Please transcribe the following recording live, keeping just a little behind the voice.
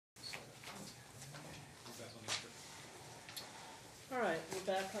All right,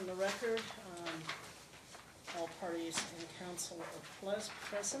 we're back on the record. All parties in council are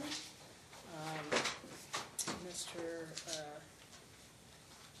present. Mr.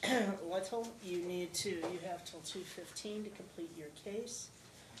 Lytle, you have till 2:15 to complete your case.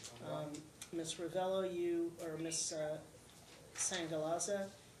 Ms. Ravello, Ms. Sangalaza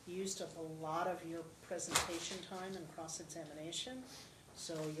used up a lot of your presentation time and cross-examination,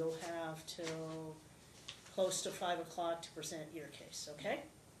 so you'll have till close to 5 o'clock to present your case, okay?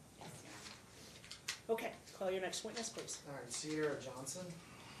 Yes, Okay, call your next witness, please. All right, Sierra Johnson.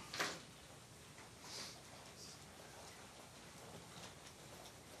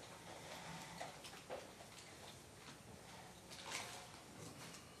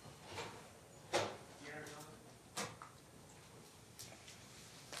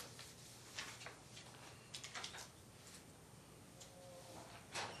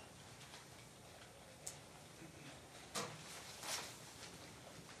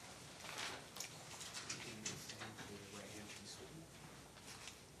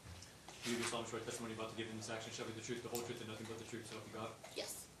 You do solemnly swear testimony about to give in this action shall be the truth, the whole truth, and nothing but the truth, so help you God.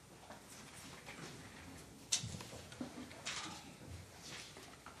 Yes.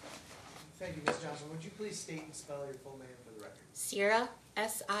 Thank you, Ms. Johnson. Would you please state and spell your full name for the record? Sierra,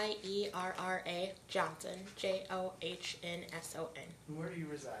 Sierra Johnson, Johnson. And where do you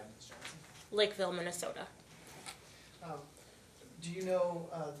reside, Ms. Johnson? Lakeville, Minnesota. Do you know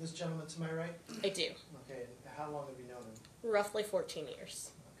this gentleman to my right? I do. Okay, and how long have you known him? Roughly 14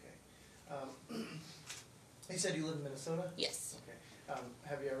 years. Okay. You said you live in Minnesota? Yes. Okay.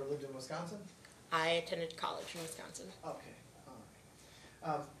 Have you ever lived in Wisconsin? I attended college in Wisconsin. Okay,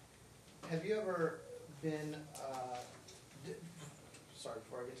 all right. Have you ever been, sorry,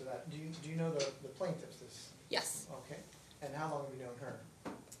 before I get to that, do you know the plaintiff? Yes. Okay. And how long have you known her?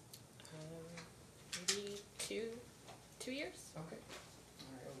 Maybe two years. Okay.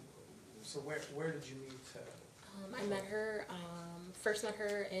 All right. So where did you meet? I met her, first met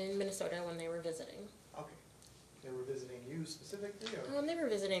her in Minnesota when they were visiting. Okay. They were visiting you specifically? Or? They were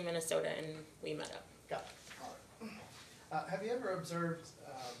visiting Minnesota and we met up. Got it. All right. Have you ever observed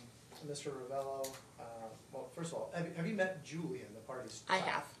Mr. Ravello? Well, first of all, have you met Julian, the party's I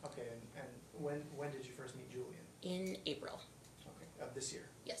child? have. Okay. And when did you first meet Julian? In April. Okay. Of this year?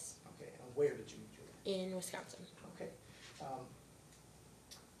 Yes. Okay. And where did you meet Julian? In Wisconsin. Okay.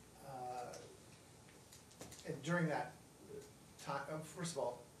 And during that time, first of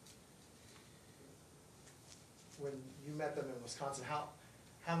all, when you met them in Wisconsin, how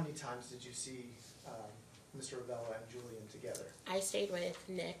many times did you see Mr. Ravello and Julian together? I stayed with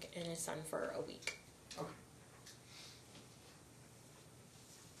Nick and his son for a week. Okay.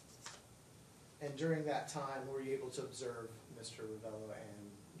 And during that time, were you able to observe Mr. Ravello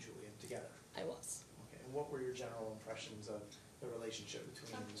and Julian together? I was. Okay. And what were your general impressions of the relationship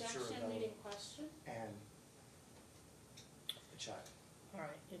between Mr. Objection, Ravello leading question. and the child? All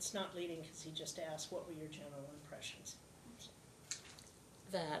right, it's not leading because he just asked what were your general impressions.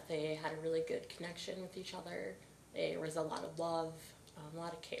 That they had a really good connection with each other. There was a lot of love, a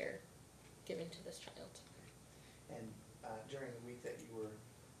lot of care given to this child. And during the week that you were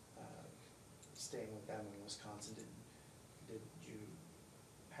staying with them in Wisconsin, did you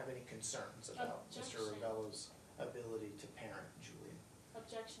have any concerns about Objection. Mr. Ravello's ability to parent Julian?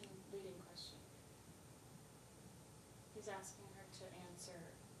 Objection, leading question. He's asking her to answer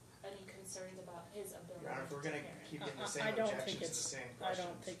any concerns about his ability. Your Honor, if we're going to parent. keep getting the I same don't objections think to it's, the same I questions.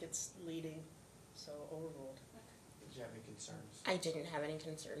 don't think it's leading, so overruled. Okay. Did you have any concerns? I didn't have any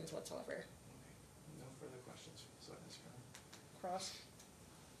concerns whatsoever. Okay. No further questions for this witness, Your Honor. Cross?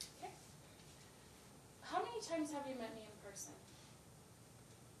 Okay. How many times have you met me in person?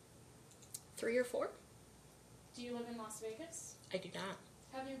 3 or 4? Do you live in Las Vegas? I do not.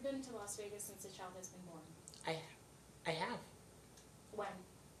 Have you been to Las Vegas since the child has been born? I have. When?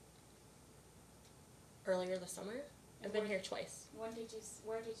 Earlier this summer. I've been here twice. Where did you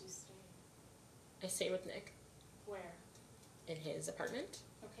stay? I stay with Nick Where? in his apartment.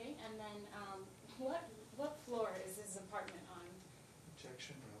 Okay, and then what floor is his apartment on?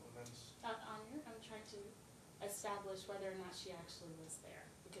 Objection, relevance. I'm trying to establish whether or not she actually was there,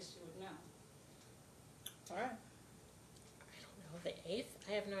 because she would know. All right. I don't know, the 8th?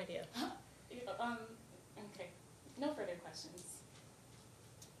 I have no idea. Okay, no further questions.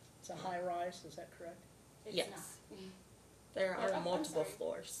 It's a high rise, is that correct? It's Yes. not. There Yeah, are I'm multiple sorry.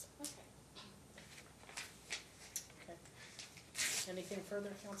 floors. Okay. Okay. Anything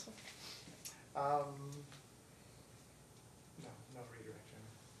further, counsel? No redirect, Your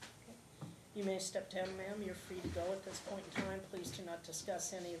Honor. You may step down, ma'am. You're free to go at this point in time. Please do not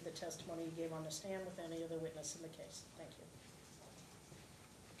discuss any of the testimony you gave on the stand with any other witness in the case. Thank you.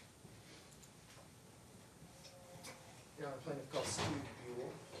 You're on a plaintiff called Steve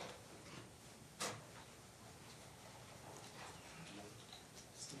Buell.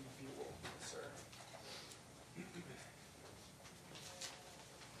 Steve Buell, sir. Steve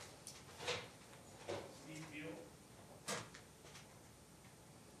Buell.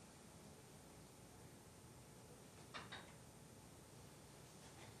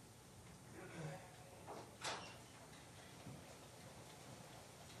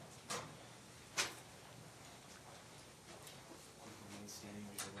 Standing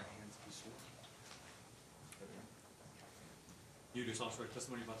with your right hands be sworn. You do solemnly swear the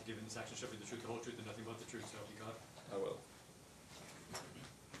testimony you're about to give in this action shall be the truth, the whole truth, and nothing but the truth, so help you God. I will.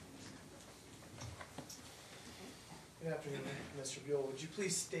 Good afternoon, Mr. Buell. Would you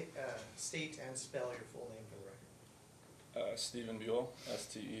please state and spell your full name for the record? Stephen Buell,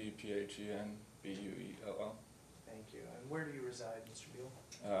 STEPHENBUELL. Thank you. And where do you reside, Mr. Buell?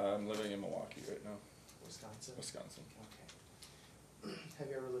 I'm living in Milwaukee right now, Wisconsin? Wisconsin. Okay. Have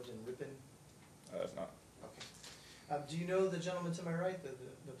you ever lived in Ripon? I have not. Okay. Do you know the gentleman to my right,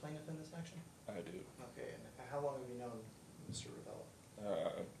 the plaintiff in this action? I do. Okay, and how long have you known Mr.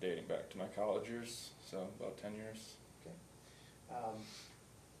 Ravello? Dating back to my college years, so about 10 years. Okay.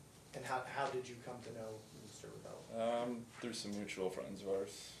 And how did you come to know Mr. Ravello? Through some mutual friends of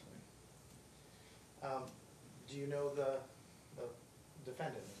ours. Do you know the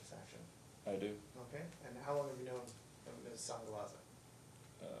defendant in this action? I do. Okay, and how long have you known Ms. Sangalaza?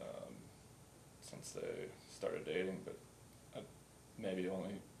 Since they started dating, but I maybe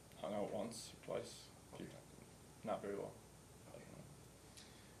only hung out once or twice. Okay. Not very well.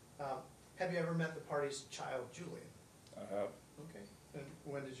 Have you ever met the party's child, Julian? I have. Okay. And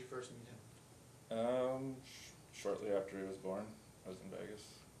when did you first meet him? Shortly after he was born, I was in Vegas.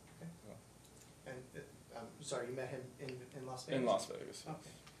 Okay. So. And, I'm sorry, you met him in Las Vegas? In Las Vegas. Yes.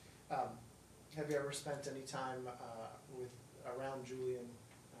 Okay. Have you ever spent any time around Julian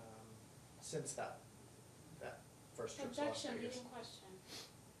since that first trip to Las Objection, Vegas? leading question.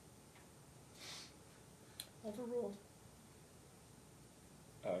 Overruled.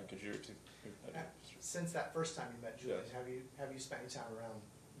 Could you repeat? Since that first time you met Julian, Yes. have you spent any time around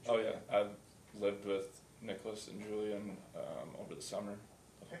Oh Julian? yeah, I've lived with Nicholas and Julian over the summer,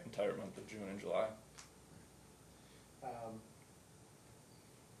 the Okay. entire month of June and July.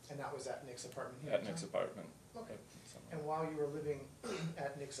 And that was at Nick's apartment here? At in Nick's town? apartment. Okay. Summer. And while you were living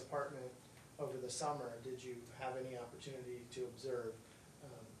at Nick's apartment over the summer, did you have any opportunity to observe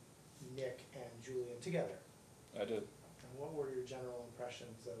Nick and Julian together? I did. And what were your general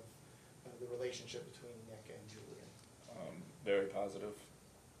impressions of the relationship between Nick and Julian? Very positive.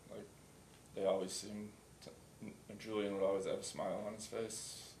 Like, they always seemed Julian would always have a smile on his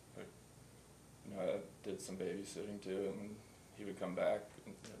face. Like, you know, I did some babysitting too, and he would come back,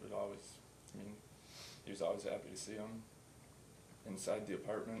 and it would always, he was always happy to see him. Inside the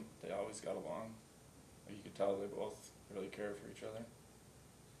apartment, they always got along. Like, you could tell they both really care for each other.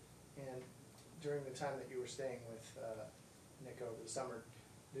 And during the time that you were staying with Nick over the summer,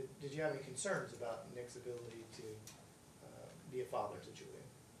 did you have any concerns about Nick's ability to be a father to Julian?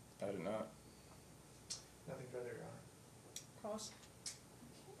 I did not. Nothing further, Your Honor. Cross.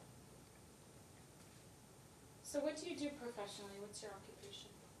 So what do you do professionally? What's your occupation?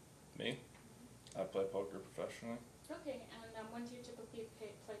 Me? I play poker professionally Okay, and when do you typically play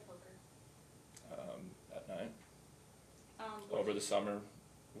poker? at night. What Over the summer,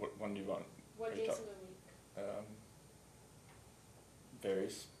 when do you want? What are you days talk- of the week?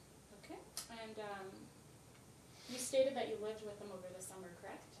 Varies. Okay, and you stated that you lived with them over the summer,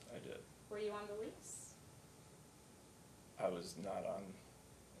 correct? I did. Were you on the lease? I was not on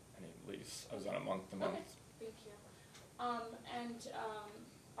any lease. I was on a month-to-month. Okay, thank you.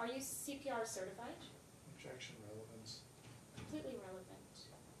 Are you CPR certified? Objection, relevance. Completely relevant.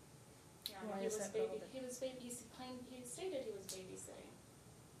 Yeah, Why he is was that baby. relevant? He was baby. He stated he was babysitting.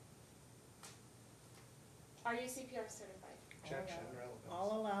 Are you CPR certified? Objection, relevance.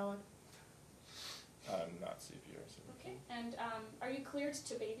 I'll allow it. I'm not CPR certified. Okay. And are you cleared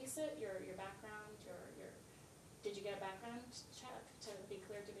to babysit? Your background, your did you get a background check to be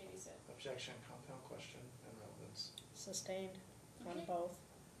cleared to babysit? Objection, compound question, and relevance. Sustained on Okay. both.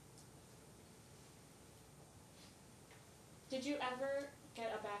 Did you ever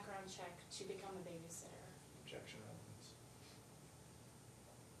get a background check to become a babysitter? Objection, relevance.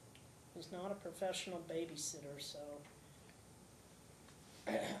 He's not a professional babysitter, so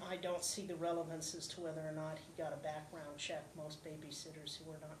I don't see the relevance as to whether or not he got a background check. Most babysitters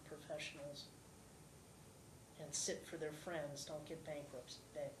who are not professionals and sit for their friends don't get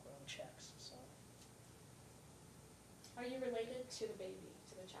background checks, so. Are you related to the baby,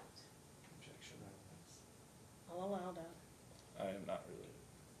 to the child? Objection, relevance. I'll allow that. I am not related.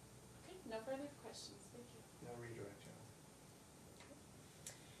 Okay, no further questions, thank you. No redirect, Your Honor.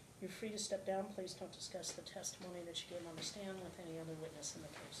 You're free to step down. Please don't discuss the testimony that you gave on the stand with any other witness in the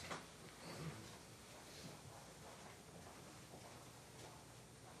case.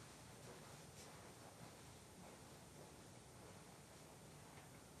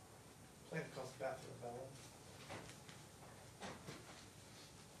 Plaintiff calls Beth Ravello.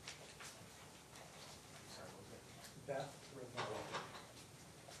 Sorry, what was it? Beth Ravello.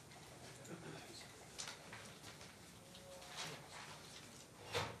 Beth Ravello.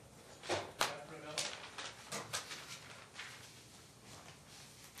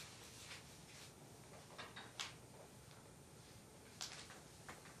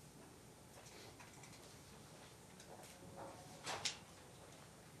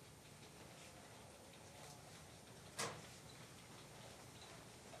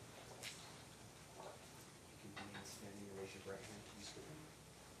 You can remain standing and raise your right hand, please.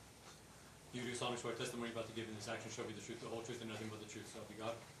 You do solemnly swear testimony you're about to give in this action shall be the truth, the whole truth, and nothing but the truth, so help you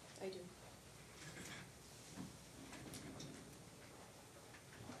God? I do.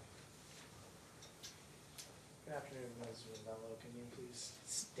 Good afternoon, Ms. Ravello. Can you please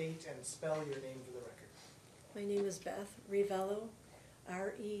state and spell your name for the record? My name is Beth Revello,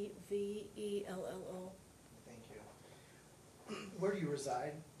 Revelloo. Thank you. Where do you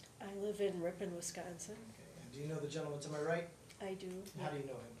reside? I live in Ripon, Wisconsin. Okay. And do you know the gentleman to my right? I do. How do you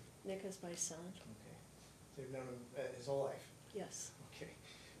know him? Nick is my son. Okay. So you've known him his whole life? Yes. Okay.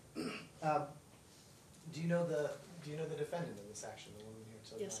 Do you know the defendant in this action, the woman here?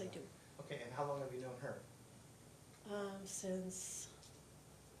 to the Yes, I right? do. Okay, and how long have you known her? Since,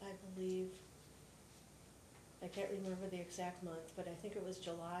 I believe, I can't remember the exact month, but I think it was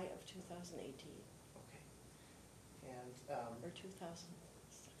July of 2018 Okay. And, or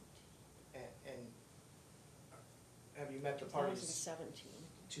 2017. and have you met the parties? 2017,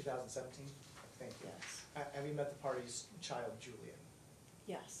 2017? Thank you. yes. Have you met the party's child, Julian?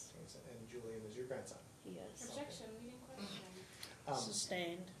 Yes, And Julian is your grandson? he is. Objection, leading question.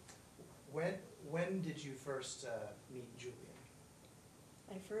 Sustained. When did you first meet Julian?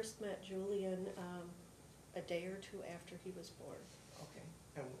 I first met Julian a day or two after he was born Okay.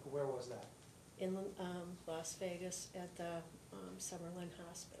 And where was that? in Las Vegas at the Summerlin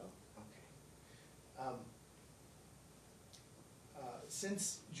Hospital. Okay.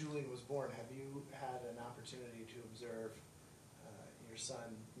 Since Julian was born, have you had an opportunity to observe your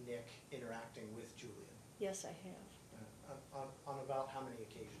son Nick interacting with Julian? Yes, I have. On about how many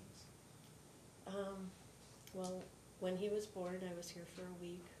occasions? Well, when he was born, I was here for a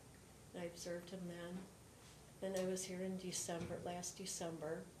week, and I observed him then. Then I was here in December, last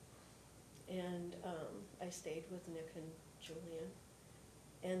December, and I stayed with Nick and Julian.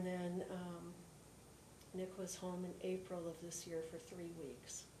 And then Nick was home in April of this year for 3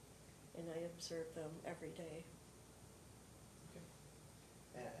 weeks, and I observed them every day.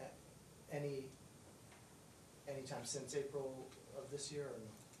 Okay. Any time since April of this year or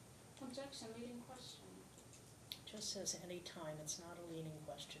no? Objection, leading question. Just says any time. It's not a leading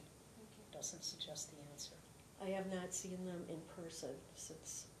question. Thank you. Doesn't suggest the answer. I have not seen them in person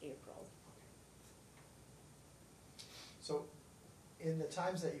since April. So, in the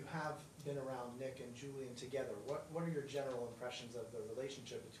times that you have been around Nick and Julian together, what are your general impressions of the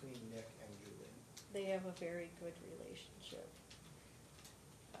relationship between Nick and Julian? They have a very good relationship.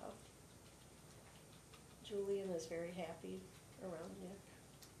 Julian is very happy around Nick.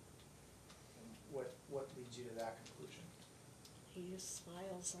 And what leads you to that conclusion? He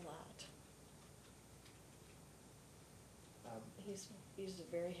smiles a lot. He's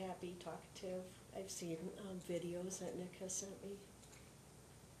very happy, talkative. I've seen videos that Nick has sent me.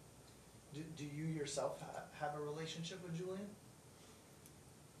 Do you yourself have a relationship with Julian?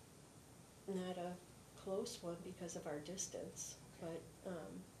 Not a close one because of our distance, Okay. but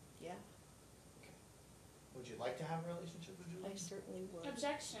yeah, Okay. Would you like to have a relationship with Julian? I certainly would.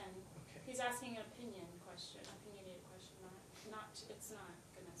 Objection. Okay. He's asking an opinionated question, it's not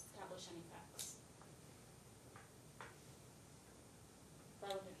gonna establish any facts.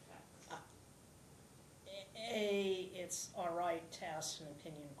 Relevant facts. It's all right to ask an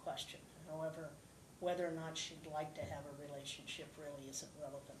opinion question. However, whether or not she'd like to have a relationship really isn't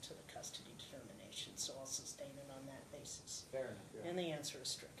relevant to the custody determination, so I'll sustain it on that basis. Fair enough, Your And Honor. the answer is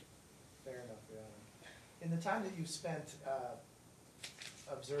stricken. Fair enough, Your Honor. In the time that you've spent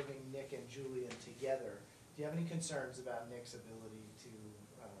observing Nick and Julian together, do you have any concerns about Nick's ability to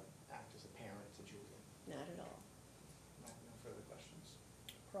act as a parent to Julian? Not at all. No further questions.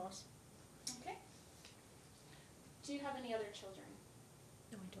 Cross? Okay. Do you have any other children?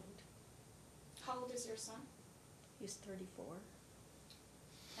 No, I don't. How old is your son? He's 34.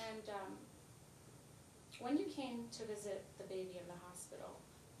 And when you came to visit the baby in the hospital,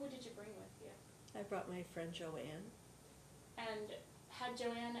 who did you bring with you? I brought my friend Joanne. And had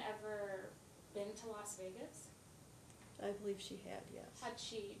Joanne ever been to Las Vegas? I believe she had, yes. Had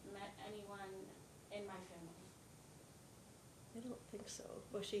she met anyone in my family? I don't think so.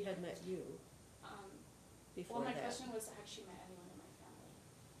 Well, she had met you before Well, my that. question was, had she met anyone in my family?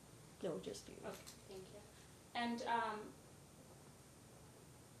 No, just you. Okay, thank you. And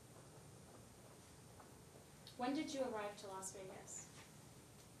when did you arrive to Las Vegas?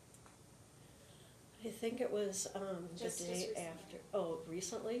 I think it was the Just day recently. after. Oh,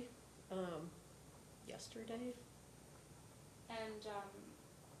 recently? Yesterday? And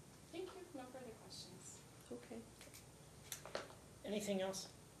thank you, no further questions. Okay. Anything else?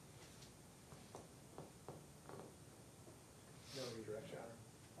 No redirect, Your Honor.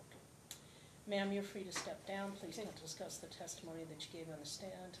 Ma'am, you're free to step down. Please Okay. don't discuss the testimony that you gave on the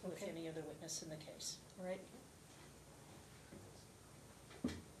stand with Okay. any other witness in the case. All right.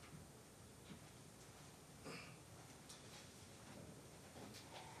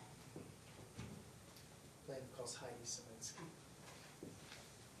 Plaintiff calls Heidi Saminsky.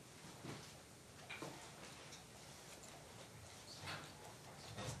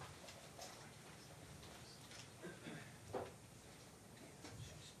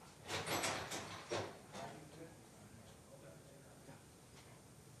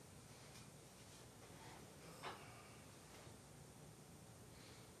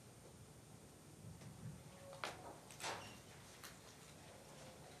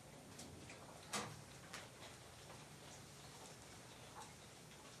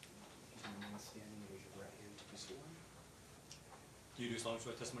 If you remain standing, raise your right hand to be sworn. Do you do solemnly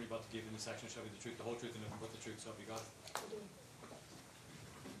swear testimony about to give in this action shall be the truth, the whole truth, and nothing but the truth, so help you God?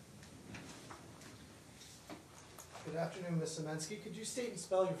 Good afternoon, Ms. Saminsky. Could you state and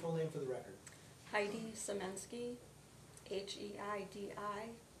spell your full name for the record? Heidi Semensky, HeidiSemenske.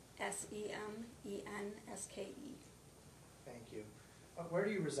 Thank you. Where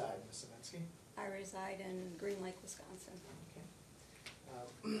do you reside, Ms. Saminsky? I reside in Green Lake, Wisconsin,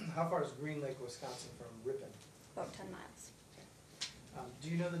 Okay. How far is Green Lake, Wisconsin from Ripon? about 10 miles. Do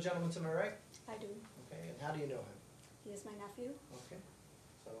you know the gentleman to my right? I do. Okay, and how do you know him? He is my nephew Okay.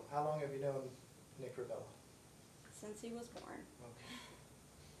 So how long have you known Nick Ravello? since he was born. Okay.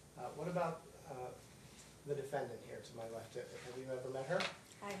 What about the defendant here to my left? Have you ever met her?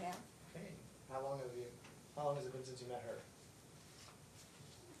 I have. Okay. How long has it been since you met her?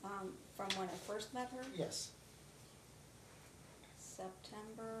 From when I first met her, Yes.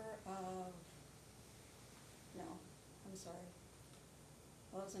 September of, no, I'm sorry.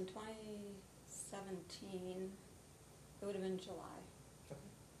 Well, it was in 2017, it would have been July. Okay.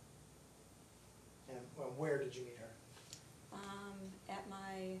 And where did you meet her? At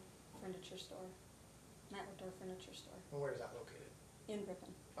my furniture store, Matt Outdoor Furniture Store And where is that located? in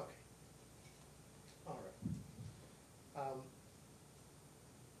Ripon. Okay. All right.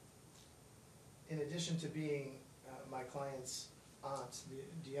 In addition to being my client's aunt,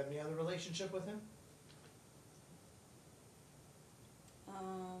 do you have any other relationship with him?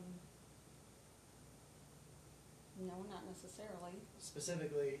 No, not necessarily.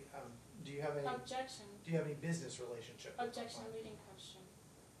 Specifically, do you have any Objection. business relationship with my Objection, client? leading question.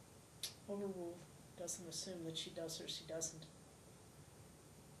 Overruled. Doesn't assume that she does or she doesn't.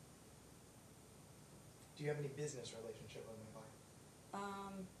 Do you have any business relationship with my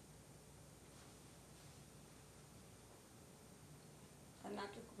client? I'm not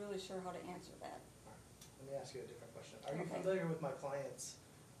really sure how to answer that. All right. Let me ask you a different question. Are you Okay. familiar with my client's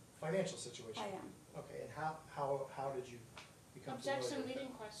financial situation? I am. Okay, and how did you become familiar Objection, with leading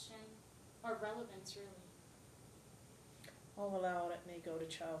it? question, or relevance, really. All allowed, it may go to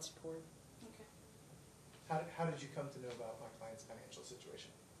child support. Okay. How did you come to know about my client's financial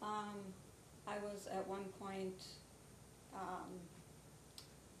situation? I was at one point,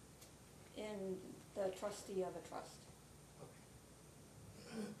 in the trustee of a trust.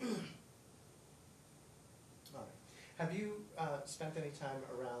 Okay. All right. Have you spent any time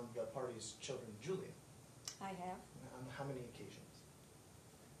around the party's children, Julian? I have, On how many occasions?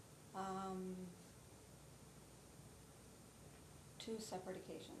 two separate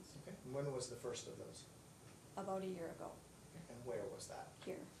occasions, Okay. And when was the first of those? about a year ago, Okay. And where was that?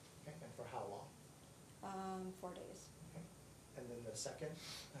 here, Okay. And for how long? 4 days. Okay. And then the second?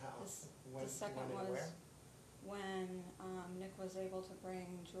 This- When, the second when and was where? when Nick was able to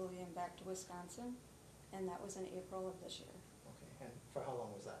bring Julian back to Wisconsin, and that was in April of this year, Okay. And for how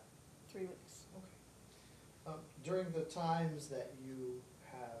long was that? 3 weeks. Okay. During the times that you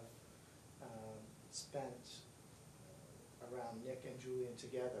have spent around Nick and Julian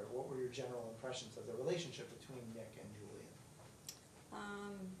together, what were your general impressions of the relationship between Nick and Julian?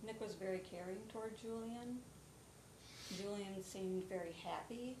 Nick was very caring toward Julian. Julian seemed very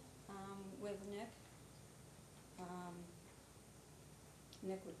happy with Nick.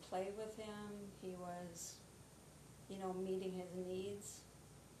 Nick would play with him. He was, meeting his needs.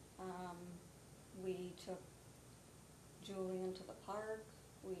 We took Julian to the park.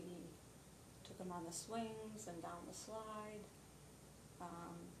 We took him on the swings and down the slide.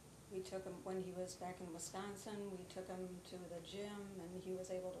 We took him, when he was back in Wisconsin, we took him to the gym and he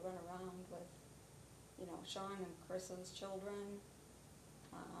was able to run around with, Sean and Chris's children.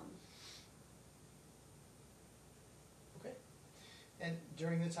 Okay. And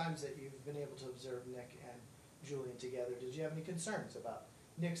during the times that you've been able to observe Nick and Julian together, did you have any concerns about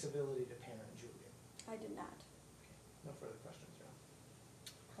Nick's ability to parent Julian? I did not. Okay. No further questions, John.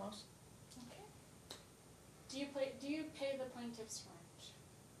 Cross? Okay. Do you pay the plaintiff's rent?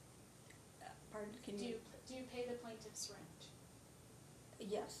 Pardon, can Do you? you pay the plaintiff's rent?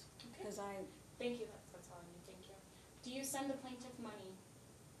 Yes, Okay. because Thank you, that's all I need, thank you. Do you send the plaintiff money?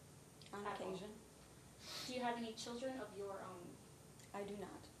 on At all. occasion, Do you have any children of your own? I do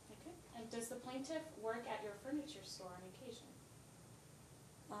not. Okay. And does the plaintiff work at your furniture store on occasion?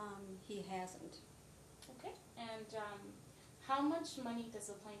 He hasn't. Okay. And how much money does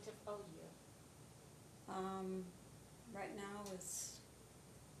the plaintiff owe you? Right now is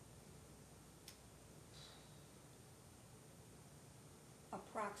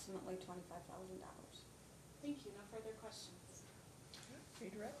approximately $25,000. Thank you, no further questions.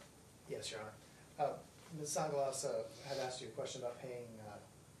 Redirect? Yes, Your Honor. Ms. Sangalaza had asked you a question about paying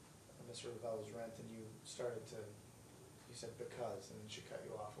Mr. Ravello's rent, and you said because, and then she cut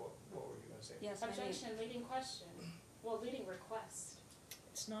you off. What were you going to say? Yes, my name, Objection, leading question. Well, leading request.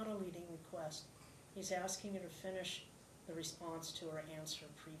 It's not a leading request. He's asking you to finish the response to her answer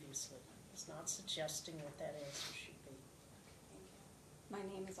previously. He's not suggesting what that answer should be. Thank you. my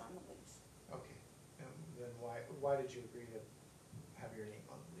name is on the lease. Okay. Then why did you agree to have your name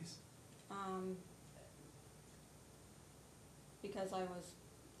on the lease? Because I was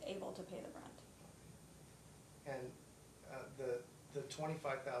able to pay the rent. And the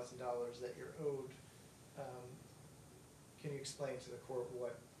 $25,000 that you're owed, can you explain to the court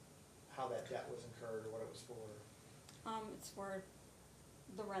how that debt was incurred or what it was for? It's for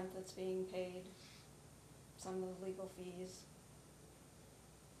the rent that's being paid, some of the legal fees.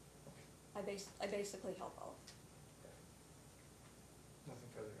 Okay. I basically help out. Nothing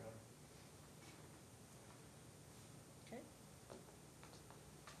further, Your Honor. Okay?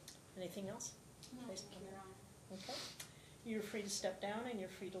 Anything else? No, Based thank on you, Your that? Honor. Okay. You're free to step down and you're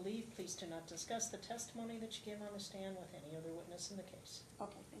free to leave. Please do not discuss the testimony that you give on the stand with any other witness in the case.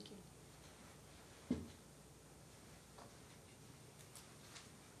 Okay, thank you.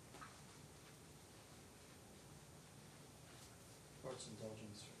 Court's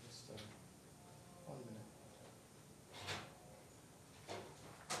indulgence for just 1 minute.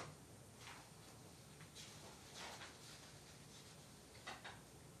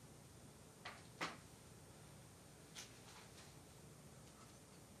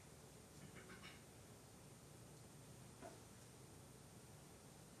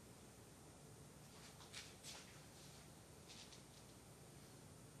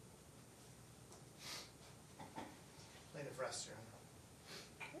 Plaintiff rests, Your Honor.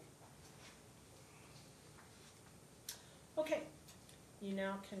 Okay. You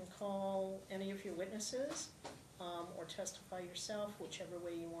now can call any of your witnesses or testify yourself, whichever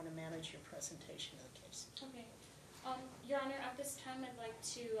way you want to manage your presentation of the case. Okay. Your Honor, at this time, I'd like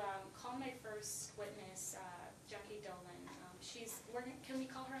to call my first witness, Jackie Dolan. Can we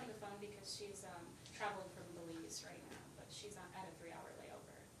call her on the phone because she's traveling from Belize right now, but she's at a 3-hour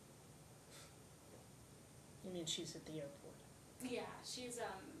layover. You mean she's at the airport? Yeah,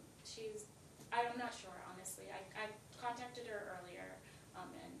 I'm not sure, honestly. I contacted her earlier,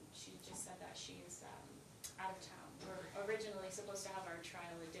 and she just said that she's out of town. We're originally supposed to have our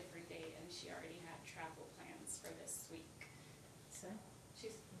trial a different date, and she already had travel plans for this week. So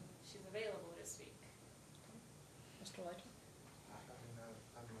she's available this week. Mr. Ledger?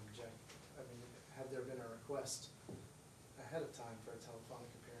 I'm going to object. Had there been a request ahead of time for a telephonic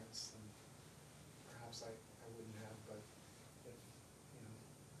appearance, then perhaps I wouldn't have, but if,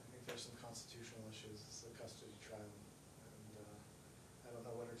 I think there's some constitutional issues. It's a custody trial, and I don't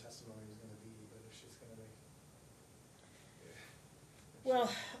know what her testimony is going to be, but if she's going to make... Well,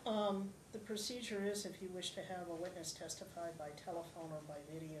 the procedure is if you wish to have a witness testify by telephone or by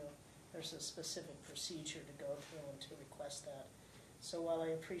video, there's a specific procedure to go through and to request that. So while I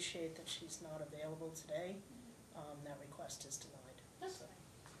appreciate that she's not available today, that request is denied. That's So- fine,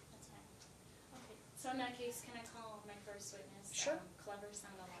 that's fine. Okay, so in that case, can I call my first witness? Sure. Clever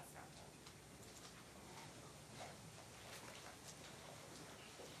Sangalaza.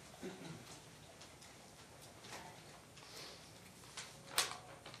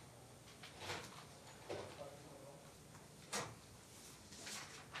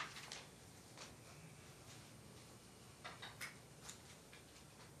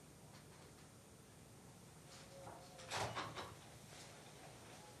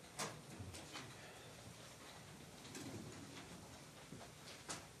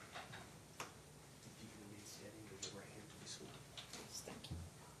 If you can remain standing, raise your right hand to be sworn. Thank you.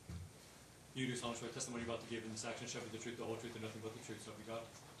 You do solemnly swear testimony you're about to give in this action shall be the truth, the whole truth, and nothing but the truth, so help you God.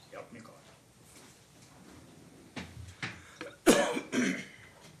 Help me God.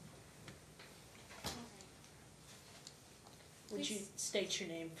 Would you state your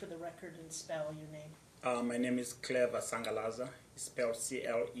name for the record and spell your name? My name is Clever Sangalaza. It's spelled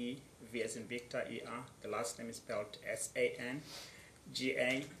C-L-E-V as in Victor E-R. The last name is spelled S-A-N-G-A-L-A-Z-A.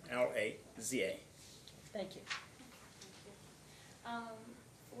 Thank you.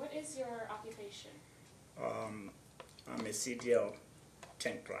 What is your occupation? I'm a CDL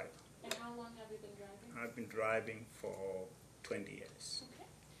tank driver. And how long have you been driving? I've been driving for 20 years. Okay.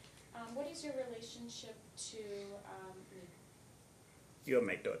 What is your relationship to me? You're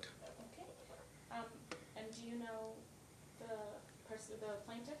my daughter. Okay. And do you know the person, the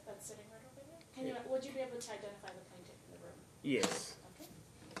plaintiff that's sitting right over there? Would you be able to identify the plaintiff in the room? Yes. Okay.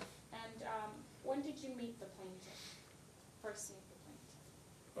 And when did you meet the plaintiff? First meet the plaintiff?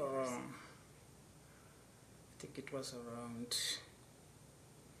 I think it was around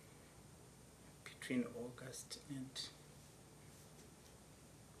between August and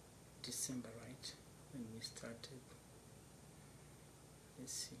December, right? When we started.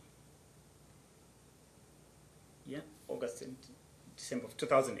 Let's see. Yeah, August and December of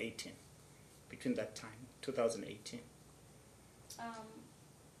 2018. Between that time, 2018.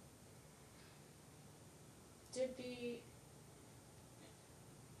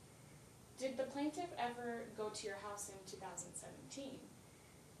 Did the plaintiff ever go to your house in 2017?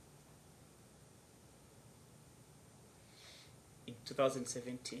 In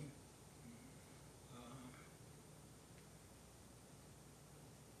 2017.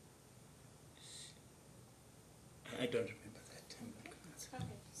 I don't remember that. I'm not gonna answer.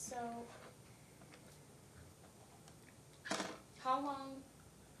 Okay, so how long,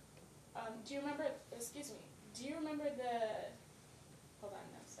 do you remember, excuse me, do you remember hold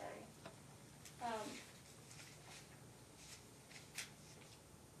on, no, sorry. Let's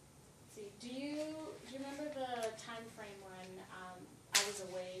see, do you remember the time frame when I was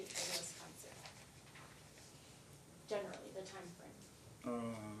away in Wisconsin? Generally, the time frame.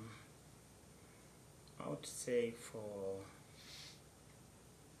 I would say for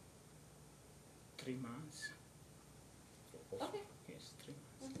 3 months. Okay. Yes, 3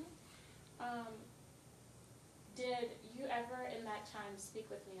 months. Did you ever in that time speak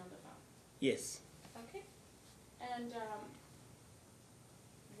with me on the phone? Yes. Okay. And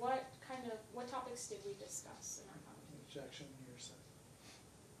what topics did we discuss in our conversation? Objection, your side.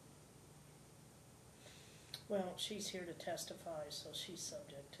 Well, she's here to testify, so she's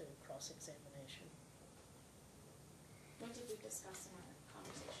subject to cross-examination. What did we discuss in our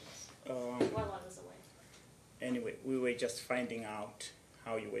conversations while I was away? Anyway, we were just finding out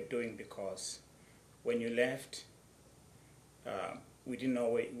how you were doing because when you left, we didn't know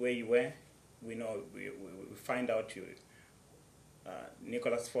where you were. We find out you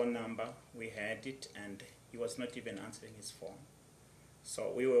Nicholas' phone number. We had it, and he was not even answering his phone.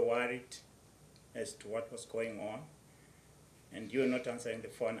 So we were worried as to what was going on, and you were not answering the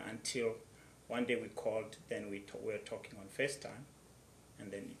phone until one day we called. Then we were talking on FaceTime,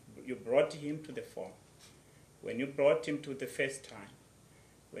 and then you brought him to the phone. When you brought him to the FaceTime,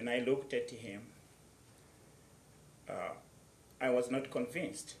 when I looked at him, I was not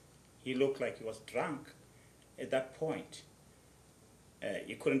convinced. He looked like he was drunk at that point.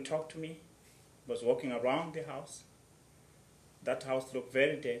 He couldn't talk to me. He was walking around the house. That house looked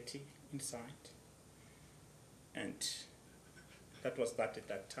very dirty inside. And that was that at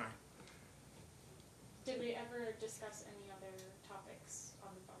that time. Did we ever discuss any other topics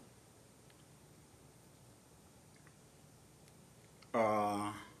on the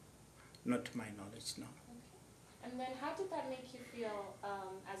phone? Not to my knowledge, no. Okay. And then how did that make you feel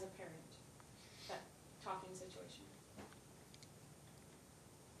as a parent, that talking situation?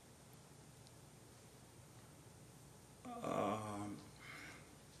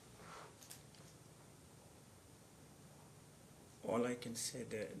 All I can say,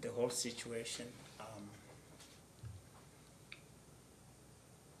 the whole situation,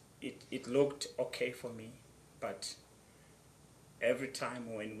 it looked okay for me, but every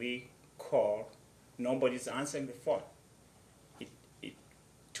time when we call, nobody's answering the phone.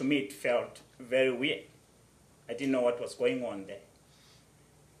 To me, it felt very weird. I didn't know what was going on there.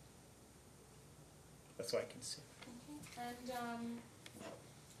 That's what I can say. Okay. And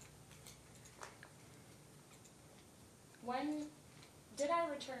when did I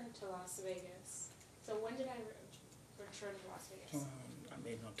return to Las Vegas? So when did I return to Las Vegas? I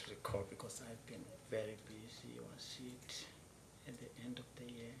may not recall because I've been very busy. Was it at the end of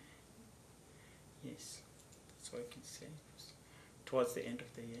the year? Yes, that's what I can say. Towards the end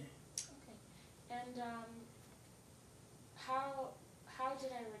of the year. Okay. And how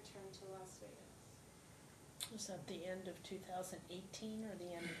did I return to Las Vegas? Was that the end of 2018 or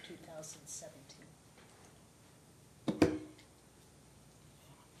the end of 2017?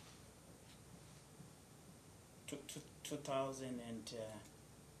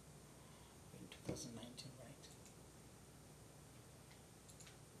 2019, right?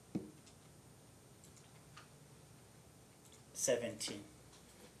 '17.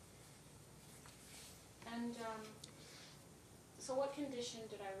 And so what condition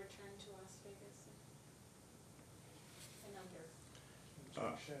did I return to Las Vegas in? And under?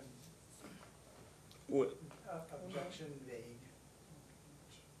 Objection, What? objection vague.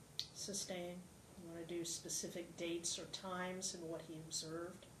 Sustain. You want to do specific dates or times and what he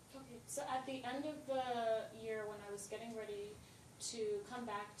observed? Okay, so at the end of the year when I was getting ready to come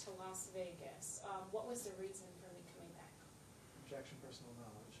back to Las Vegas, what was the reason for me coming back? Objection, personal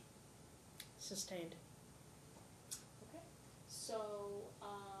knowledge. Sustained. Okay, so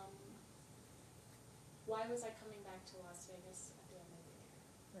why was I coming back to Las Vegas at the end of the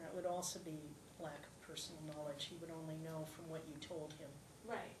year? That would also be lack of personal knowledge. He would only know from what you told him.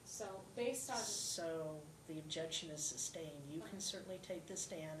 Right, so based on, So the objection is sustained. You can certainly take the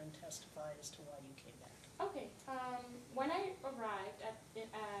stand and testify as to why you came back. okay, when I arrived at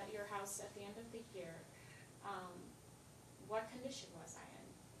your house at the end of the year, what condition was I in,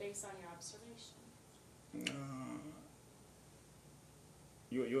 based on your observation?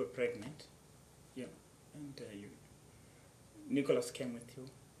 You were pregnant, yeah, and Nicholas came with you.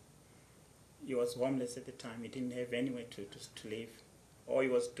 He was homeless at the time. He didn't have anywhere to live. All he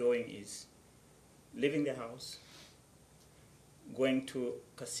was doing is leaving the house, going to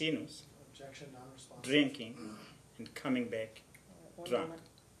casinos, Objection, non-responsive. drinking, and coming back One drunk.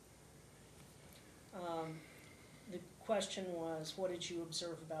 moment. The question was, what did you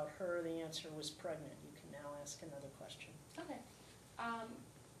observe about her? The answer was pregnant. You can now ask another question. Okay.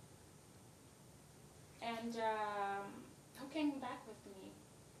 And who came back with me?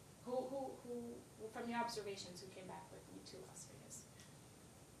 Who, from your observations, who came back with me to Las Vegas?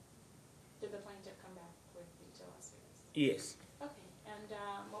 Did the plaintiff come back with me to Las Vegas? Yes. Okay, and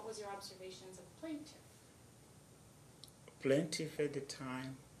what was your observations of the plaintiff? Plaintiff at the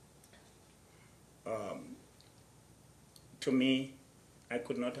time, to me, I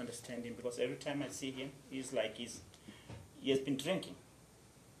could not understand him because every time I see him, he's like he has been drinking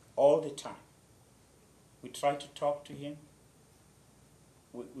all the time. We tried to talk to him.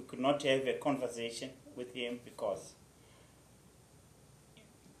 We could not have a conversation with him because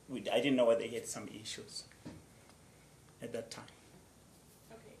I didn't know whether he had some issues at that time.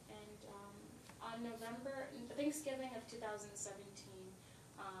 Okay, and on Thanksgiving of 2017,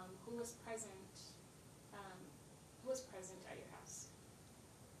 who was present? Who was present at your house?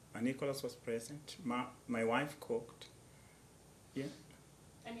 Nicholas was present. My wife cooked. Yeah.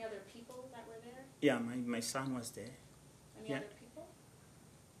 Any other people that were there? Yeah, my son was there. Any Yeah. other people?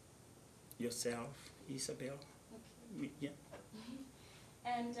 Yourself, Isabel. Okay. Yeah.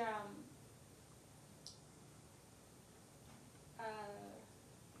 And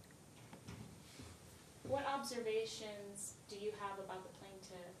what observations do you have about the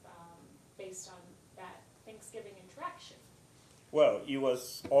plaintiff based on that Thanksgiving interaction? Well, he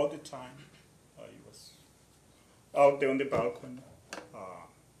was all the time. He was out there on the balcony.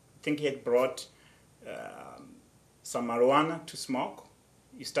 I think he had brought some marijuana to smoke.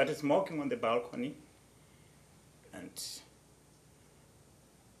 He started smoking on the balcony, and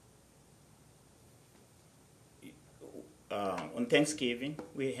on Thanksgiving,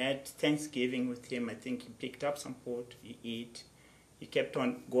 we had Thanksgiving with him. I think he picked up some food, he ate. He kept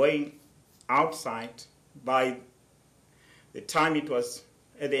on going outside. By the time it was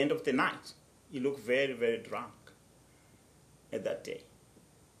at the end of the night, he looked very, very drunk at that day.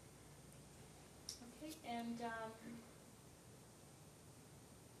 Okay, and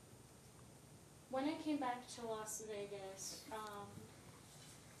when I came back to Las Vegas,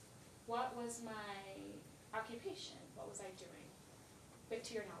 what was my occupation? What was I doing? But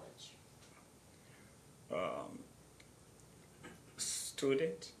to your knowledge.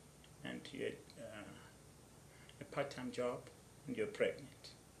 student and you had a part-time job and you're pregnant.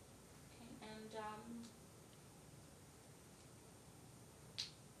 Okay, and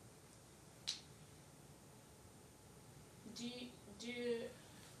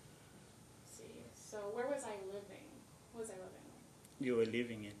see, so where was I living? Who was I living with? You were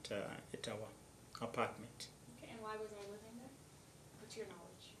living at our apartment. Okay, and why was I living there? To your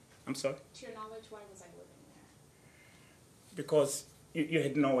knowledge. I'm sorry? To your knowledge, why was I living there? Because you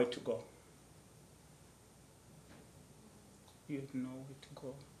had nowhere to go. You had nowhere to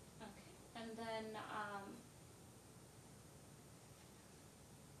go. Okay, and then,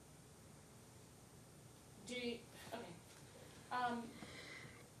 okay,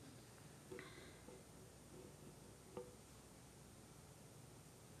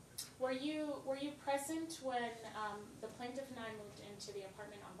 were you present when, the plaintiff and I moved into the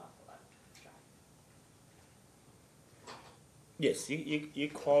apartment on Buffalo Drive? Yes, you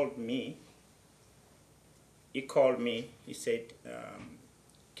called me. He called me. He said,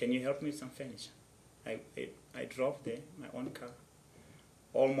 "Can you help me with some furniture?" I drove there, my own car.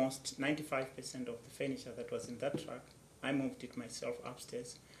 Almost 95% of the furniture that was in that truck, I moved it myself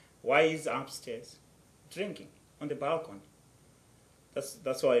upstairs. Why is upstairs? Drinking on the balcony.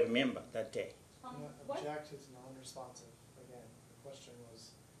 That's what I remember that day. What? Object is non-responsive. Again, the question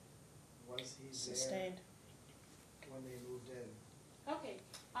was he there Sustained. when they moved in? Okay,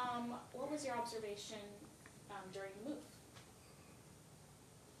 what was your observation, during the move?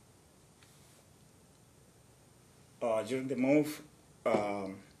 During the move,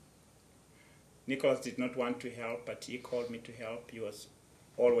 Nicholas did not want to help, but he called me to help. He was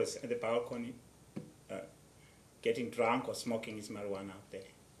always at the balcony getting drunk or smoking his marijuana out there.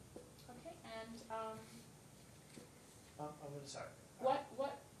 Okay, and, I'm really sorry. what?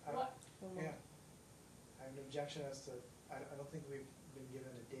 Yeah. I have an objection as to, I don't think we've been given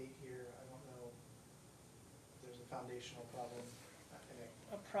a date here. I don't know if there's a foundational problem, and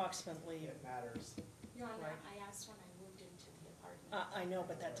Approximately. it matters. Your Honor, Right. I asked when I moved into the apartment. I know,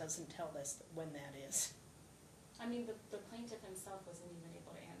 but that doesn't tell us when that is. I mean, the plaintiff himself wasn't even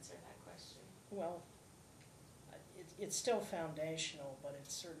able to answer that question. Well, it's still foundational, but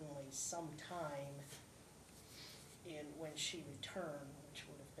it's certainly some time in when she returned, which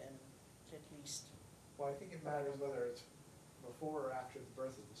would have been at least. Well, I think it matters whether it's before or after the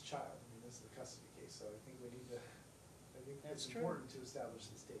birth of this child. I mean, this is a custody case, so I think we need to, I think That's it's true. important to establish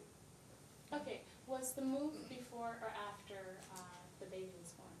this date. Okay, was the move before or after, the baby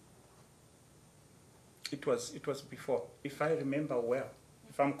was born? It was before, if I remember well,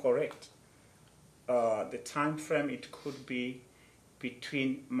 if I'm correct. The time frame, it could be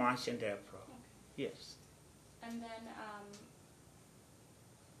between March and April. Okay. Yes. And then,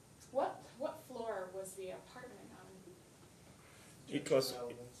 what floor was the apartment on? It was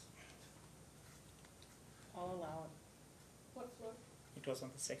Relevance. I'll allow it. What floor? it was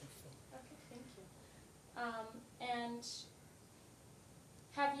on the second floor. Okay, thank you. And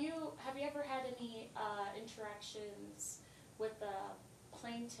have you ever had any, interactions with the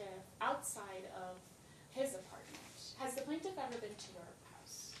plaintiff outside of his apartment? Has the plaintiff ever been to your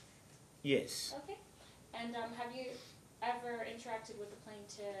house? Yes. Okay. And have you ever interacted with the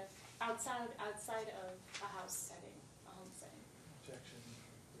plaintiff outside of a house setting, a home setting? Objection.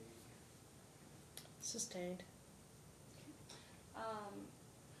 Sustained.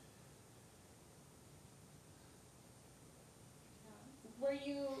 Were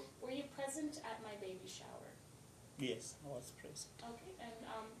you present at my baby shower? Yes, I was present. Okay, and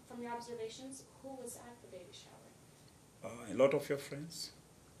from your observations, who was at the baby shower? A lot of your friends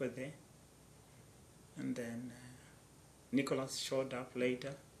were there. And then Nicholas showed up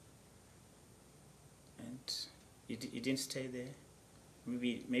later. And he didn't stay there.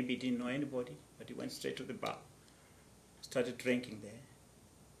 Maybe he didn't know anybody, but he went straight to the bar. Started drinking there.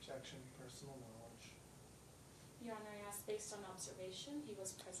 Objection, personal knowledge. Your Honor, I asked based on observation, he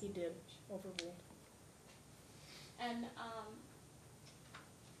was present. He did. Overruled. And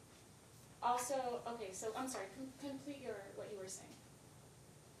also, okay, so I'm sorry, complete what you were saying,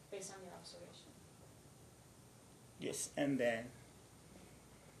 based on your observation. Yes, and then,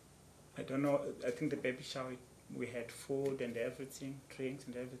 I don't know, I think the baby shower, we had food and everything, drinks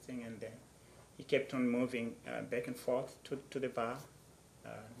and everything, and then he kept on moving back and forth to the bar.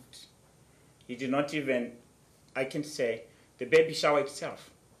 And he did not even, I can say, the baby shower itself,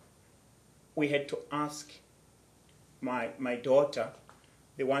 we had to ask my daughter,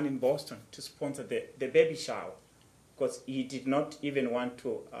 the one in Boston, to sponsor the baby shower, because he did not even want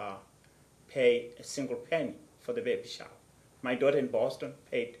to pay a single penny for the baby shower. My daughter in Boston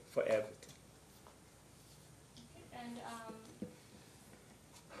paid for everything.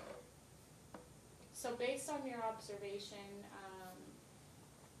 based on your observation,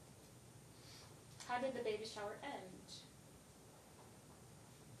 how did the baby shower end?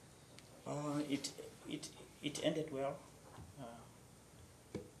 It ended well.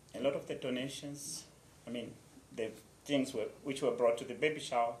 A lot of the donations, the things which were brought to the baby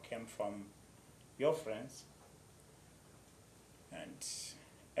shower came from your friends. And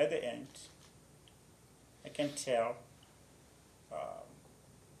at the end, I can tell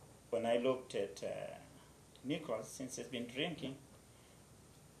when I looked at Nicholas, since he's been drinking,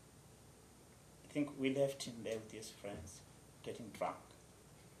 I think we left him there with his friends, getting drunk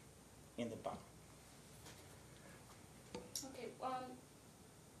in the bar. Okay,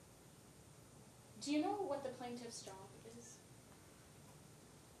 do you know what the plaintiff's job is?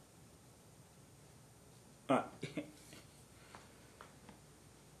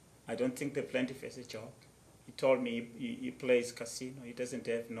 I don't think the plaintiff has a job. He told me he plays casino. He doesn't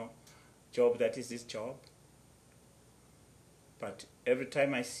have no job that is his job. But every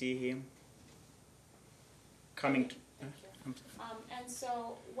time I see him coming to... Thank you. And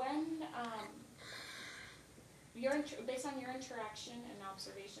so when, based on your interaction and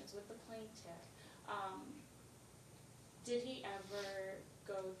observations with the plaintiff, did he ever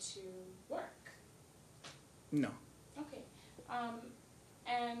go to work? No. Okay.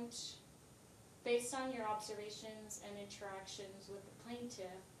 And based on your observations and interactions with the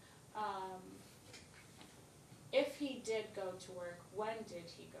plaintiff, if he did go to work, when did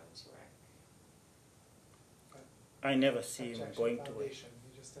he go to work? I never see him Objection going to work. foundation.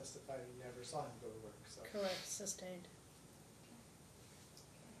 He just testified he never saw him go to work, so. Correct, sustained.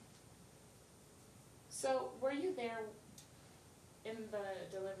 So were you there in the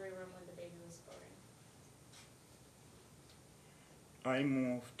delivery room when the baby was born? I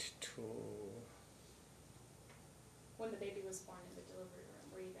moved to... When the baby was born in the delivery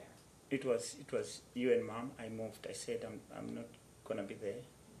room, were you there? It was you and Mom. I moved. I said I'm not gonna be there,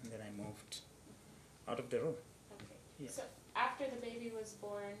 and then I moved out of the room. Okay. Yeah. So after the baby was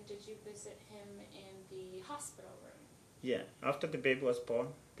born, did you visit him in the hospital room? Yeah. After the baby was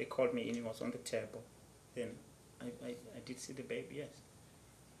born, they called me in. He was on the table. Then I did see the baby. Yes.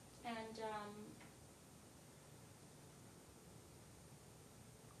 And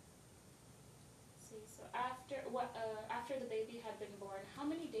so after the baby had been born, how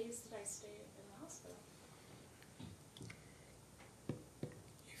many days did I stay in the hospital?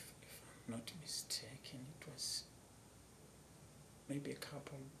 If I'm not mistaken, it was maybe a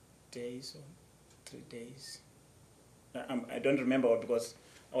couple days or 3 days. I don't remember because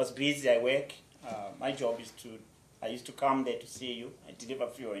I was busy. I work. My job is I used to come there to see you. I deliver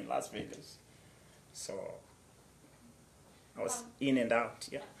fuel in Las Vegas. So I was in and out,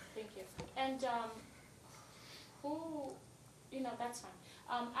 yeah. Thank you. And that's fine.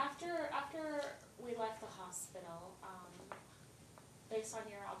 After we left the hospital, based on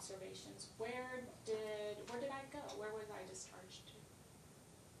your observations, where did I go? Where was I discharged to?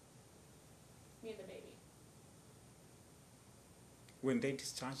 Me and the baby. When they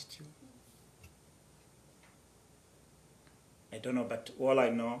discharged you? I don't know, but all I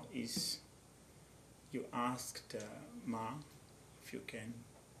know is you asked Ma if you can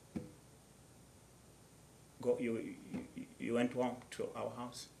go. You went home to our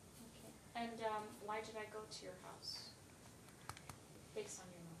house. Okay. And why did I go to your house? Based on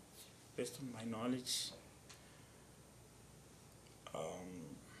your knowledge. Based on my knowledge,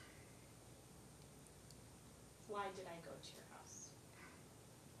 Why did I go to your house?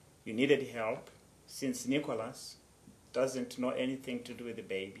 you needed help since Nicholas doesn't know anything to do with the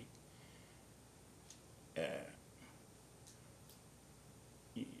baby.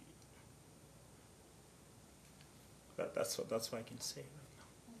 That's what I can say right now.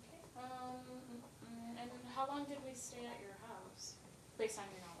 Okay. And how long did we stay at your house, based on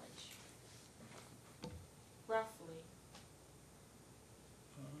your knowledge? Roughly.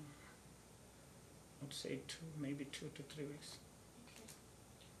 I'd say maybe 2 to 3 weeks.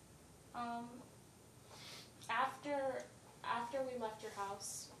 Okay. After we left your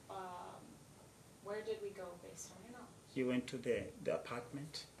house, where did we go based on your knowledge? You went to the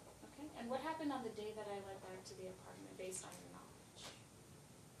apartment. Okay. And what happened on the day that I went back to the apartment based on your knowledge?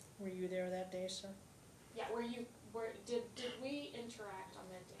 Were you there that day, sir? Yeah. Did we interact on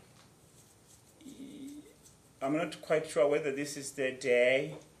that day? I'm not quite sure whether this is the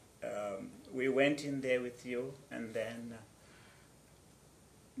day. We went in there with you, and then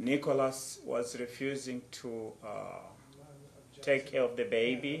Nicholas was refusing to take care of the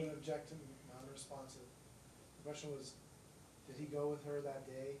baby. Objecting, non-responsive. The question was, did he go with her that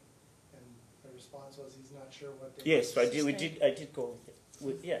day? And the response was he's not sure what day. Yes, I did. I did go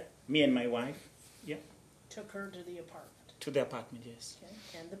with it. Yeah, me and my wife. Yeah, Took her to the apartment, to the apartment, yes, okay,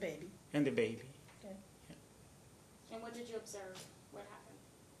 and the baby, and the baby. okay? And what did you observe? What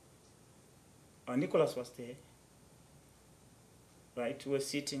happened? Nicholas was there, right? We were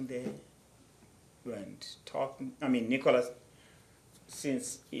sitting there and talking. I mean, Nicholas,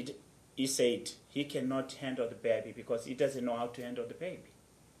 since he said he cannot handle the baby because he doesn't know how to handle the baby.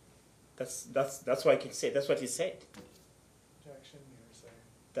 That's what I can say. That's what he said Objection, you're saying.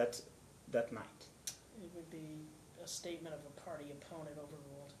 that night. It would be a statement of a party opponent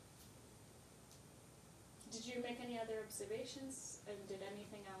overruled. Did you make any other observations, and did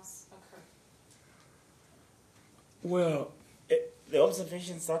anything else occur? Well, the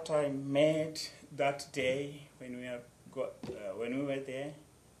observations that I made that day when we were there,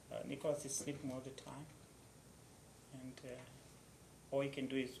 Nicholas is sleeping all the time, and all he can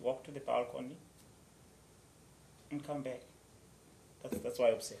do is walk to the balcony and come back. That's what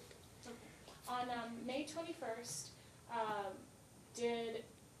I observed. Okay. On May 21st, did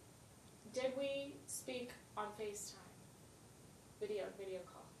we speak on FaceTime? Video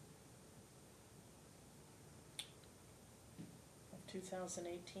call. Of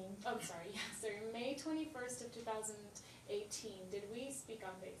 2018, Oh, sorry, yes, sorry. May 21st of 2018, did we speak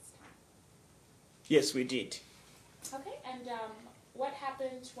on FaceTime? Yes, we did. Okay, and what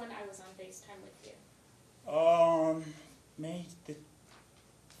happened when I was on FaceTime with you? May the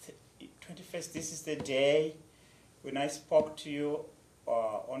 21st, this is the day when I spoke to you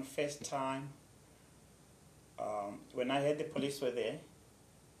on FaceTime, when I heard the police were there,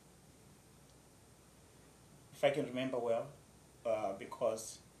 if I can remember well,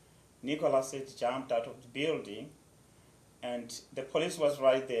 because Nicholas had jumped out of the building and the police was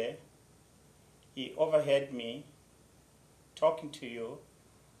right there. He overheard me talking to you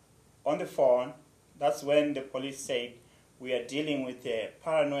on the phone. That's when the police said, we are dealing with a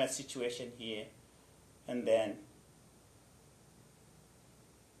paranoia situation here. And then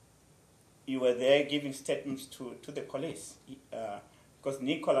you were there giving statements to the police because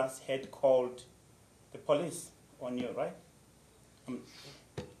Nicholas had called the police on you, right?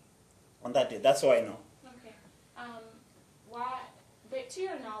 On that day, that's all I know. Okay. Why? But to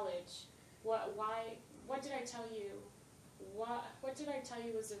your knowledge, what did I tell you? What did I tell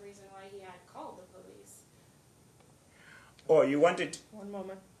you was the reason why he had called the police? Oh, you wanted. one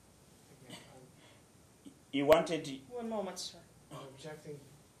moment, Again, You wanted. one moment, sir. I'm objecting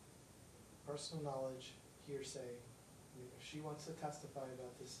personal knowledge, hearsay. I mean, if she wants to testify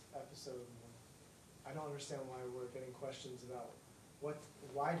about this episode, I don't understand why we're getting questions about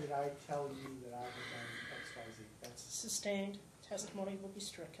why did I tell you that I had done X, Y, Z? That's Sustained, testimony will be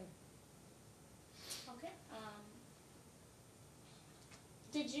stricken. Okay.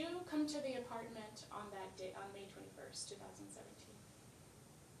 Did you come to the apartment on that day, on May 21st, 2017?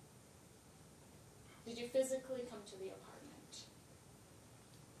 Did you physically come to the apartment?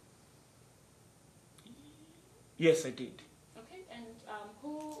 Yes, I did. Okay. And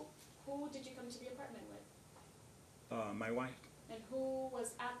who did you come to the apartment with? My wife. And who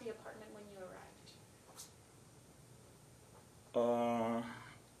was at the apartment when you arrived?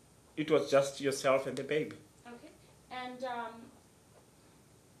 It was just yourself and the baby. Okay. And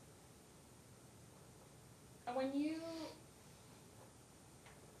when you...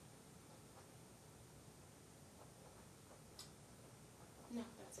 No,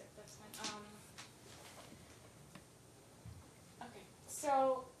 that's it. That's fine. Okay.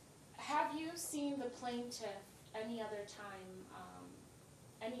 So, have you seen the plaintiff any other time,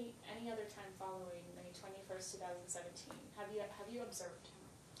 any other time following May 21st, 2017? Have you observed him?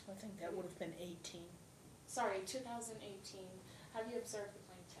 I think that would have been 18. Sorry, 2018. Have you observed the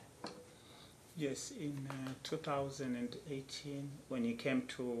plaintiff? Yes, in 2018, when he came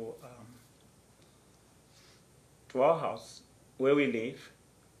to our house where we live,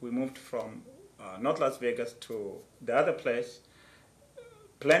 we moved from not Las Vegas to the other place.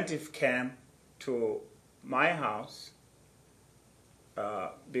 Plaintiff came to my house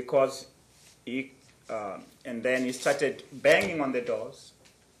because he, and then he started banging on the doors,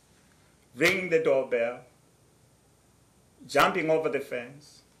 ringing the doorbell, jumping over the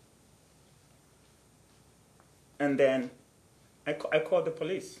fence. And then I called the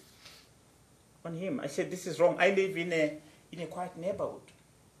police on him. I said, this is wrong. I live in a quiet neighborhood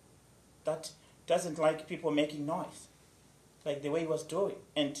that doesn't like people making noise, like the way he was doing.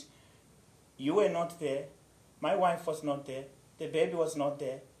 And you were not there. My wife was not there. The baby was not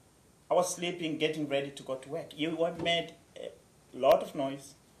there. I was sleeping, getting ready to go to work. You made a lot of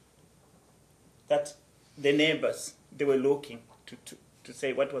noise that the neighbors, they were looking to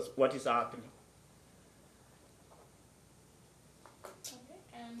say what is happening. Okay.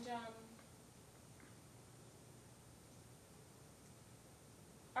 And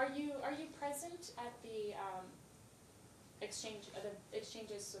Are you present at the exchanges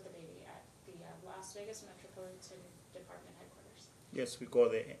with the baby at the Las Vegas Metropolitan Department headquarters? Yes, we go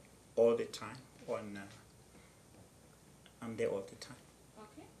there all the time. I'm there all the time.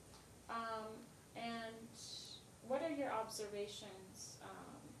 Okay. And what are your observations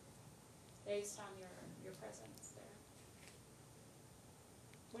based on your presence there?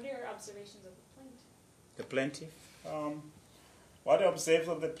 What are your observations of the plaintiff? The plaintiff? What I observe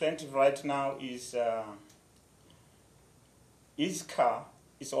of the plaintiff right now is his car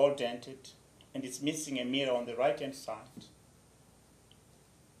is all dented and it's missing a mirror on the right-hand side.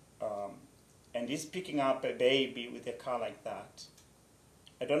 And he's picking up a baby with a car like that.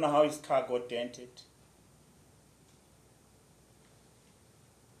 I don't know how his car got dented.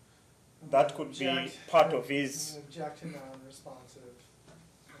 That could be part of his... Object to non-responsive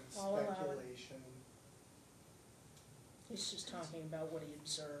and I'll allow it. speculation. He's just talking about what he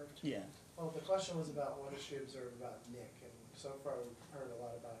observed. Yeah. Well, the question was about what does she observe about Nick, and so far we've heard a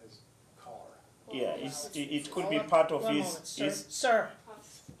lot about his car. Yeah, it could be Hold on, part of one his... moment, sir. his Sir,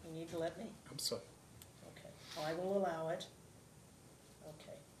 you need to let me. I'm sorry. Okay, I will allow it.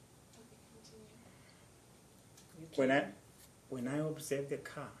 Okay. Okay, continue. You can- When I observed the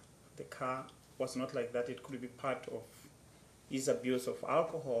car was not like that. It could be part of his abuse of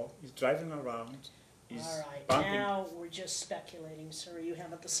alcohol. He's driving around. He's All right, bumping. now we're just speculating, sir. You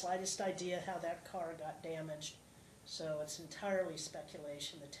haven't the slightest idea how that car got damaged. So it's entirely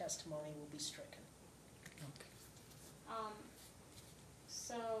speculation. The testimony will be stricken.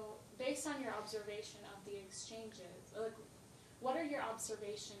 So, based on your observation of the exchanges, like, what are your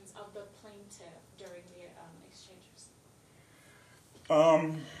observations of the plaintiff during the exchanges?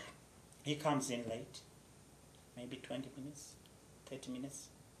 He comes in late, maybe 20 minutes, 30 minutes,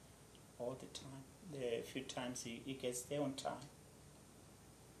 all the time. There are a few times he gets there on time.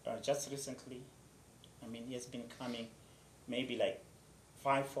 Just recently, he has been coming maybe like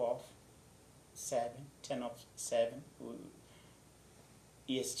 5 of 7, 10 of 7.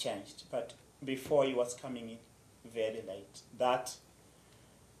 He has changed, but before he was coming in very late. That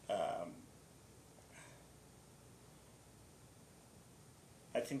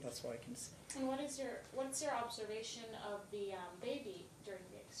I think that's what I can say. And what's your observation of the baby during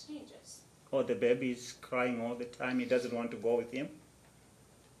the exchanges? Oh, the baby is crying all the time. He doesn't want to go with him.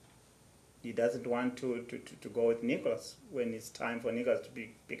 He doesn't want to go with Nicholas when it's time for Nicholas to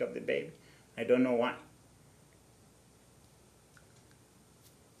pick up the baby. I don't know why.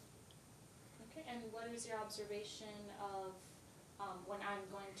 Okay, and what is your observation of when I'm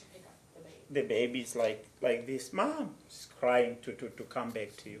going to pick up the baby? The baby is like this. Mom is crying to come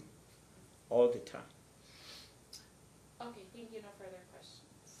back to you all the time. Okay, thank you. No further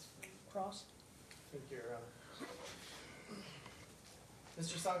questions. Cross? Thank you, Your Honor.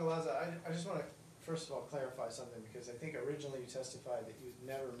 Mr. Sangalaza, I just want to, first of all, clarify something, because I think originally you testified that you'd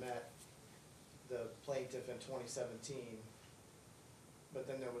never met the plaintiff in 2017, but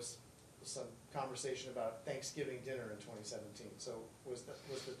then there was some conversation about Thanksgiving dinner in 2017. So was the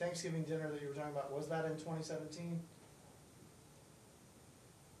Thanksgiving dinner that you were talking about, was that in 2017?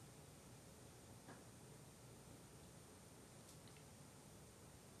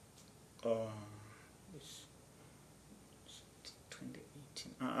 It's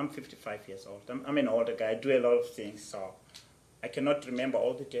 2018. I'm 55 years old. I'm an older guy. I do a lot of things, so I cannot remember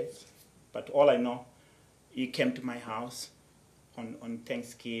all the dates. But all I know, he came to my house on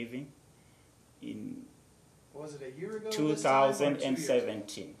Thanksgiving in Was it a year ago?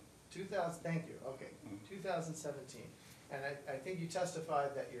 2017. 2000. Thank you. Okay, 2017. And I think you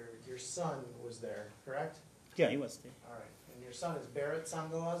testified that your son was there, correct? Yeah, he was there. All right. And your son is Barrett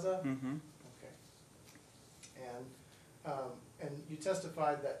Sangalaza? Mm-hmm. Okay. And you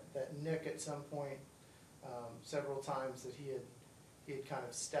testified that Nick at some point, several times, that he had kind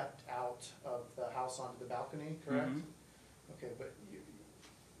of stepped out of the house onto the balcony, correct? Mm-hmm. Okay, but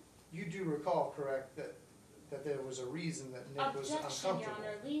you do recall, correct, that there was a reason that Nick was Objection,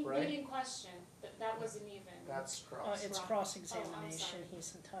 uncomfortable, Your Honor. right? Leading question. That wasn't even. That's cross. It's Wrong. cross-examination. Oh, I'm sorry.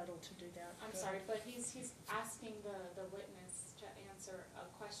 He's entitled to do that. I'm Go sorry, ahead. but he's asking the witness to answer a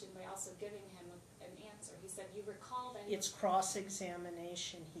question by also giving him an answer. He said, you recall that. It's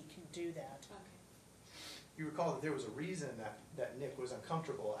cross-examination. He can do that. Okay. You recall that there was a reason that Nick was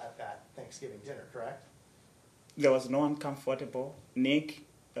uncomfortable at that Thanksgiving dinner, correct? There was no uncomfortable. Nick,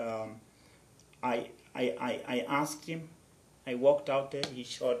 I asked him. I walked out there. He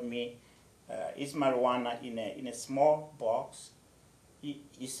showed me his marijuana in a small box.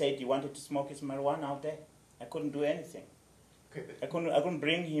 He said he wanted to smoke his marijuana out there. I couldn't do anything. Okay, I couldn't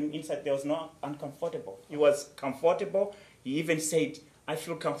bring him inside. There was no uncomfortable. He was comfortable. He even said, I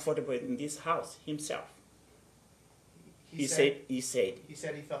feel comfortable in this house himself. He He said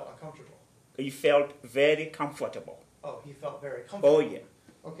he felt uncomfortable. he felt very comfortable. Oh, he felt very comfortable. Oh yeah.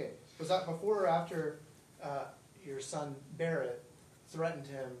 Okay, was that before or after your son Barrett threatened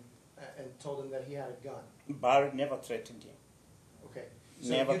him and told him that he had a gun? Barrett never threatened him. Okay.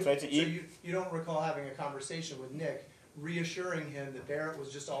 Never threatened. So you don't recall having a conversation with Nick reassuring him that Barrett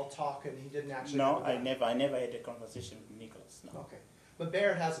was just all talk and he didn't actually No, have a gun? I never had a conversation with Nicholas. No. Okay. But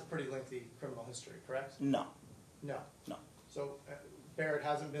Barrett has a pretty lengthy criminal history, correct? No. No. No. So Barrett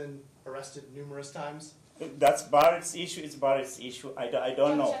hasn't been arrested numerous times? That's Barrett's issue. It's Barrett's issue. I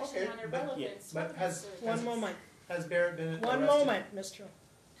don't know. Objection Okay, on but- irrelevance. but has- One moment, Has Barrett been arrested? one moment, Mr.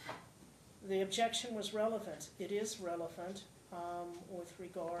 The objection was relevant. It is relevant with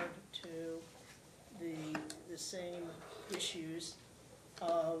regard to the same issues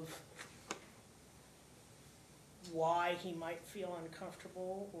of why he might feel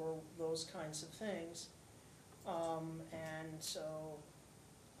uncomfortable or those kinds of things. And so,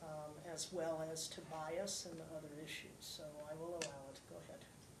 as well as to bias and other issues. So I will allow it. Go ahead.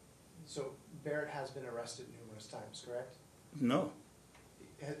 So Barrett has been arrested numerous times, correct? No.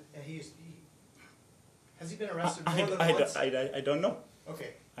 Has he been arrested more than once? I don't know.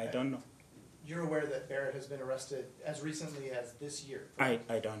 Okay. I don't know. You're aware that Barrett has been arrested as recently as this year? correct?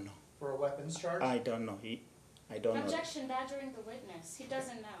 I don't know. For a weapons charge? I don't know. I don't know. Objection, badgering the witness. He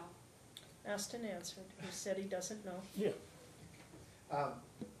doesn't know. Asked and answered. He said he doesn't know. Yeah.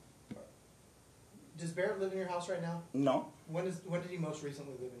 Does Barrett live in your house right now? No. When did he most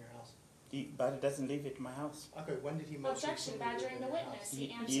recently live in your house? But he doesn't live at my house. Okay, when did he most Objection, recently live badgering in the your witness. house? He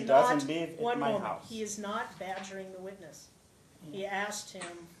He answered. doesn't live at One my moment. house. He is not badgering the witness. He asked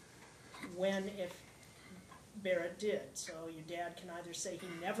him when, if Barrett did. So your dad can either say he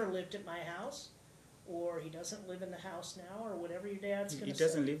never lived at my house, or he doesn't live in the house now, or whatever your dad's He gonna say.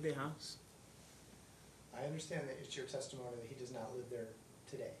 doesn't leave the house. I understand that it's your testimony that he does not live there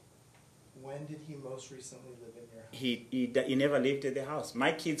today. When did he most recently live in your house? He never lived at the house.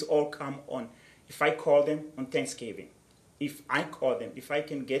 My kids all come on. If I call them on Thanksgiving, if I call them, if I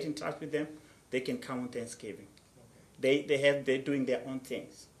can get in touch with them, they can come on Thanksgiving. Okay. They're doing their own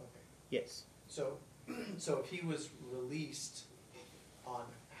things. Okay. Yes. So if he was released on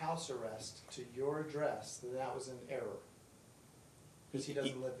house arrest to your address, then that was an error? Because he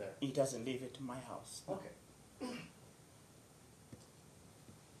doesn't live there? He doesn't live at my house. Okay.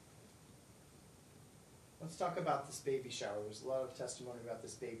 Let's talk about this baby shower. There's a lot of testimony about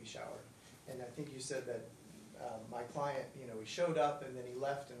this baby shower. And I think you said that my client, he showed up and then he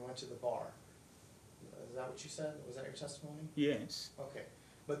left and went to the bar. Is that what you said? Was that your testimony? Yes. Okay.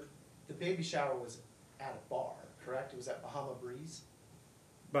 But the baby shower was at a bar, correct? It was at Bahama Breeze?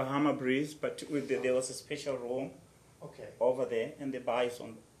 Bahama Breeze, but there was a special room Okay. over there, and the bar is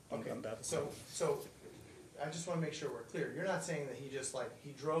on Okay. that side. So I just want to make sure we're clear. You're not saying that he just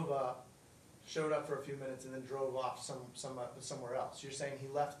he drove up, showed up for a few minutes, and then drove off somewhere else. You're saying he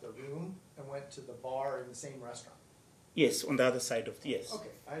left the room and went to the bar in the same restaurant? Yes, on the other side of yes.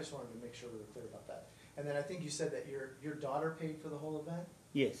 Okay, I just wanted to make sure we were clear about that. And then I think you said that your daughter paid for the whole event?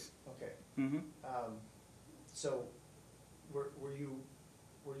 Yes. Okay. Mm-hmm. So were you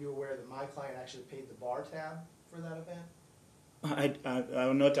aware that my client actually paid the bar tab for that event?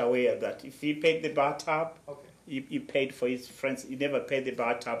 I'm not aware of that. If he paid the bar tab, Okay. he paid for his friends. He never paid the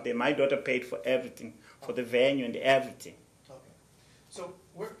bar tab. My daughter paid for everything, for the venue and everything. Okay. So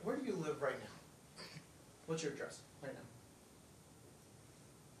where do you live right now? What's your address right now?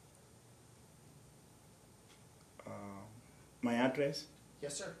 My address?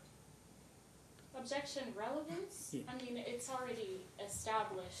 Yes, sir. Objection, relevance? Yeah. I mean, it's already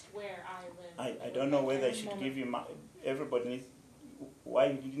established where I live. I don't know whether I One should moment. give you everybody needs, why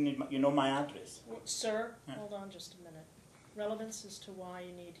you need my address. Sir, Yeah. hold on just a minute. Relevance as to why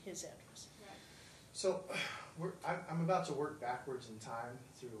you need his address. Right. So I'm about to work backwards in time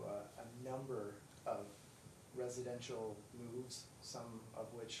through a number of residential moves, some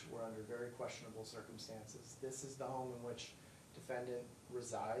of which were under very questionable circumstances. This is the home in which defendant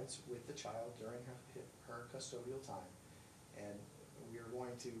resides with the child during her custodial time. And we are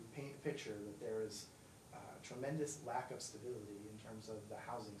going to paint a picture that there is a tremendous lack of stability in terms of the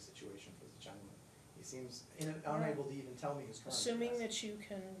housing situation for the gentleman. He seems unable to even tell me his current Assuming address. that you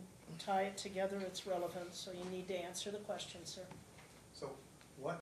can tie it together, it's relevant, so you need to answer the question, sir.